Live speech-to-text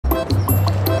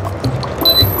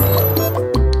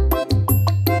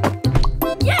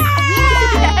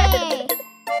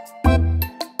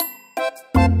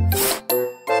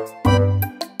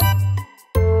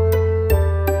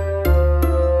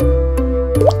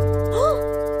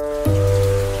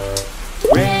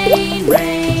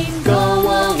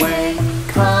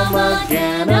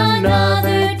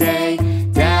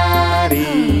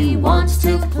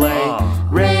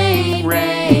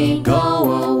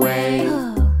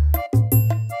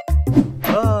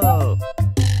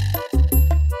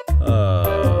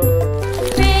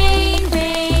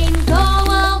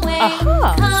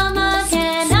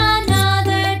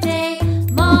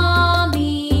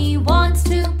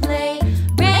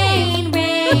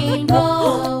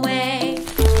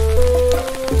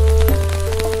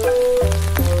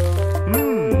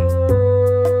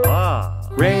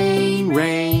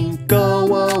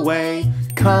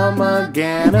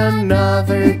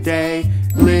another day.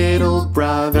 Little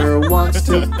brother wants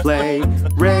to play.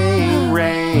 Rain,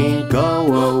 rain,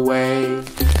 go away.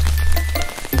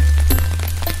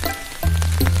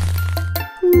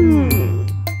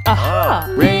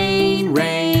 Aha! Rain,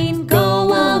 rain,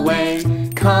 go away.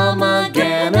 Come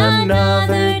again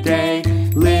another day.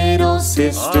 Little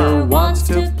sister wants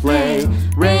to play.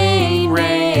 Rain,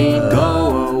 rain,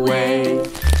 go away.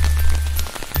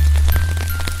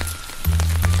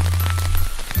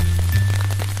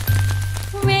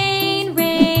 Rain,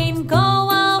 rain, go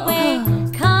away.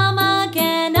 Come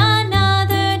again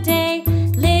another day.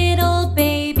 Little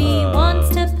baby wants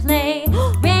to play.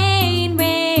 Rain,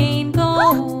 rain, go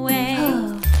away.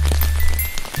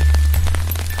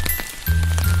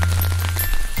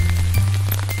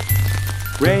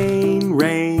 Rain,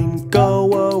 rain,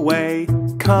 go away.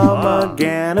 Come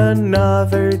again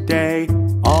another day.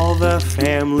 All the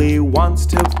family wants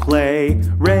to play.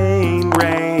 Rain,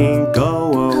 rain,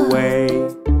 go away.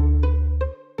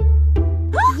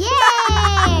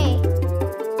 Yay!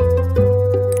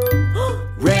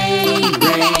 Rain,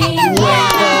 rain,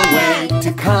 went away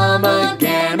to come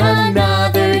again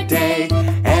another day.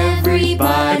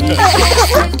 Everybody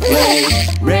gets to play.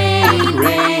 Rain,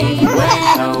 rain,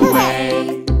 went away.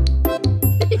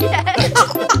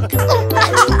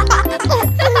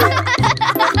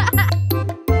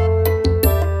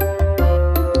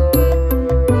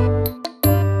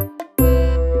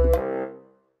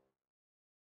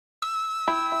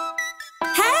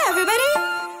 Hey, everybody!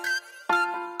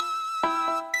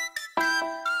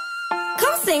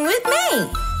 Come sing with me!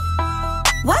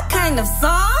 What kind of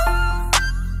song?